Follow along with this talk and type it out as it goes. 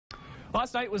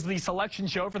Last night was the selection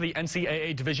show for the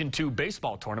NCAA Division II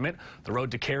baseball tournament. The road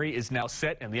to Cary is now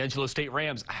set, and the Angelo State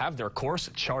Rams have their course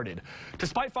charted.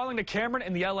 Despite falling to Cameron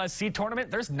in the LSC tournament,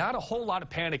 there's not a whole lot of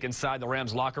panic inside the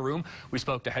Rams locker room. We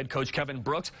spoke to head coach Kevin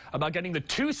Brooks about getting the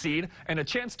 2 seed and a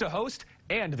chance to host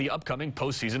and the upcoming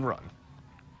postseason run.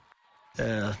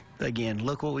 Again,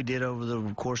 look what we did over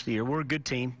the course of the year. We're a good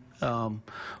team.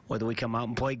 Whether we come out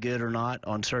and play good or not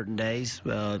on certain days,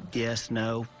 yes,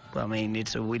 no. I mean,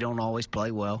 we don't always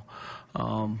play well,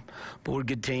 but we're a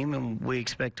good team, and we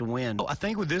expect to win. I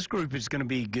think with this group, it's going to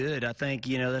be good. I think,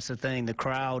 that's the thing. The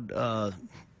crowd,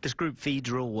 this group feeds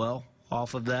real well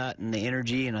off of that and the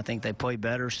energy, and I think they play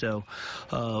better. So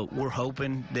we're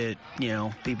hoping that,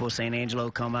 people of St.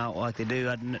 Angelo come out like they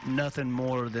do. Nothing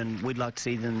more than we'd like to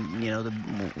see them,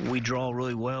 we draw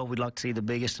really well. We'd like to see the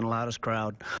biggest and loudest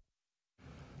crowd.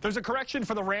 There's a correction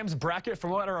for the Rams bracket from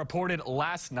what I reported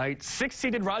last night.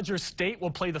 6-seeded Rogers State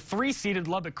will play the 3-seeded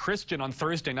Lubbock Christian on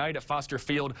Thursday night at Foster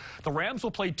Field. The Rams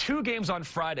will play 2 games on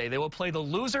Friday. They will play the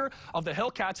loser of the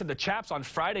Hillcats and the Chaps on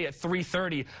Friday at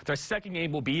 3:30. Their second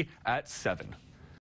game will be at 7.